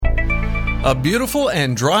A beautiful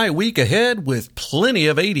and dry week ahead with plenty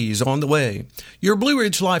of 80s on the way. Your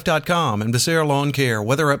BlueRidgeLife.com and Becerra Lawncare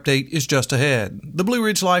weather update is just ahead. The Blue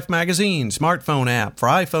Ridge Life magazine smartphone app for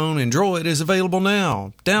iPhone and Android is available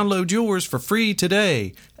now. Download yours for free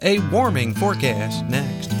today. A warming forecast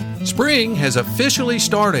next. Spring has officially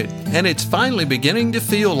started, and it's finally beginning to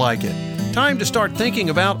feel like it. Time to start thinking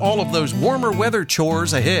about all of those warmer weather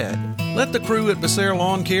chores ahead. Let the crew at Becerra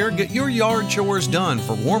Lawn Care get your yard chores done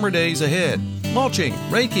for warmer days ahead. Mulching,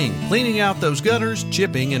 raking, cleaning out those gutters,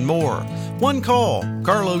 chipping, and more. One call.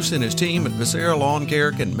 Carlos and his team at Becerra Lawn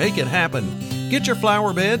Care can make it happen. Get your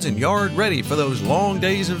flower beds and yard ready for those long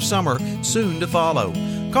days of summer soon to follow.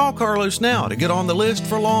 Call Carlos now to get on the list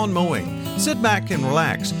for lawn mowing. Sit back and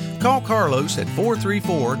relax. Call Carlos at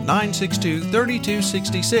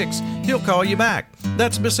 434-962-3266. He'll call you back.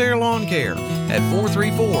 That's Becerra Lawn Care at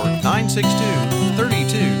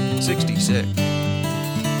 434-962-3266.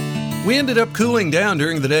 We ended up cooling down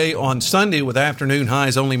during the day on Sunday with afternoon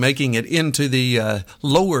highs only making it into the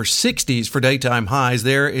lower 60s for daytime highs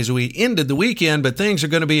there as we ended the weekend, but things are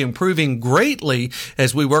going to be improving greatly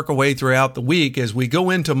as we work our way throughout the week. As we go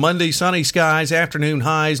into Monday, sunny skies, afternoon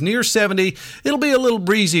highs near 70. It'll be a little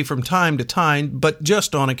breezy from time to time, but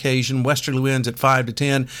just on occasion. Westerly winds at 5 to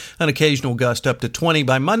 10, an occasional gust up to 20.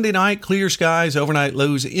 By Monday night, clear skies, overnight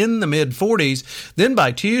lows in the mid-40s. Then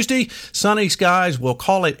by Tuesday, sunny skies, we'll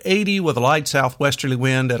call it 80 with a light southwesterly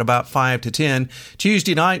wind at about 5 to 10.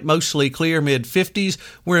 Tuesday night, mostly clear mid-50s.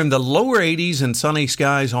 We're in the lower 80s and sunny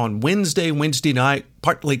skies on Wednesday. Wednesday night,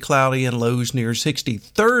 partly cloudy and lows near 60.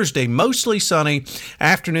 Thursday, mostly sunny.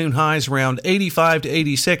 Afternoon highs around 85 to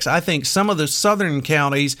 86. I think some of the southern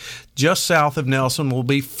counties just south of Nelson will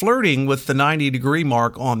be flirting with the 90-degree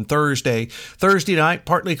mark on Thursday. Thursday night,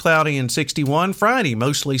 partly cloudy and 61. Friday,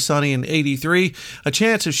 mostly sunny and 83. A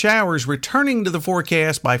chance of showers returning to the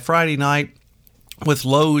forecast by Friday night, with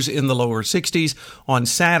lows in the lower 60s. On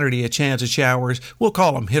Saturday, a chance of showers. We'll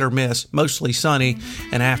call them hit or miss, mostly sunny,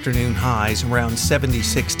 and afternoon highs around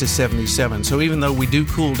 76 to 77. So even though we do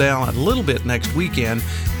cool down a little bit next weekend,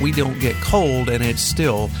 we don't get cold, and it's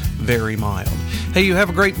still very mild. Hey, you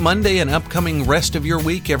have a great Monday and upcoming rest of your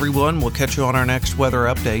week, everyone. We'll catch you on our next weather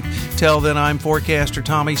update. Till then, I'm forecaster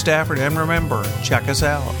Tommy Stafford, and remember, check us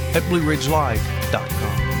out at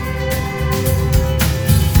BlueRidgeLife.com.